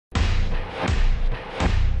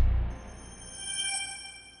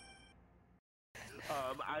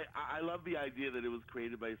I love the idea that it was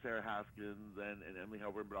created by Sarah Haskins and Emily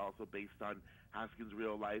Halpern, but also based on Haskins'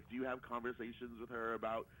 real life. Do you have conversations with her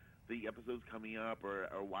about the episodes coming up, or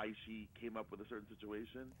why she came up with a certain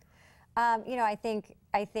situation? You know, I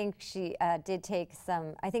think she did take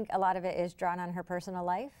some. I think a lot of it is drawn on her personal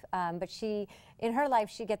life, but in her life,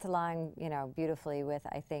 she gets along, you know, beautifully with,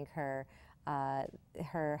 I think, her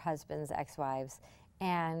husband's ex-wives.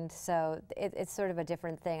 And so it's sort of a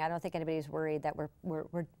different thing. I don't think anybody's worried that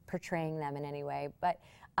we're portraying them in any way. But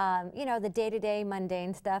you know, the day-to-day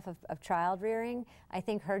mundane stuff of child rearing, I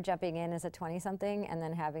think her jumping in as a 20-something and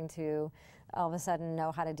then having to all of a sudden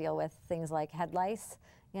know how to deal with things like head lice,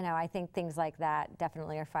 you know, I think things like that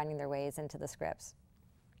definitely are finding their ways into the scripts.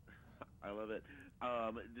 I love it.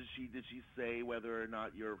 Did she say whether or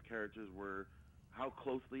not your characters were? How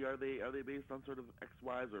closely are they? Are they based on sort of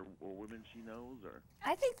ex-wives or women she knows? Or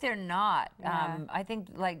I think they're not. Yeah. I think,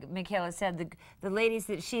 like Michaela said, the ladies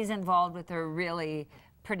that she's involved with are really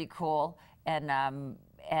pretty cool, and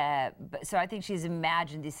so I think she's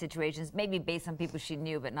imagined these situations, maybe based on people she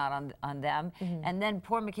knew, but not on them. Mm-hmm. And then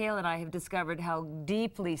poor Michaela and I have discovered how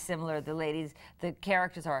deeply similar the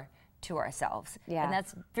characters are to ourselves. Yeah. And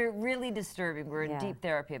that's really disturbing. We're in deep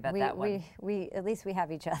therapy about that one. At least we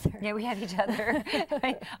have each other. Yeah, we have each other.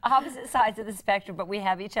 Opposite sides of the spectrum, but we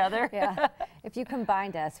have each other. Yeah. If you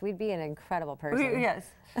combined us, we'd be an incredible person. Yes.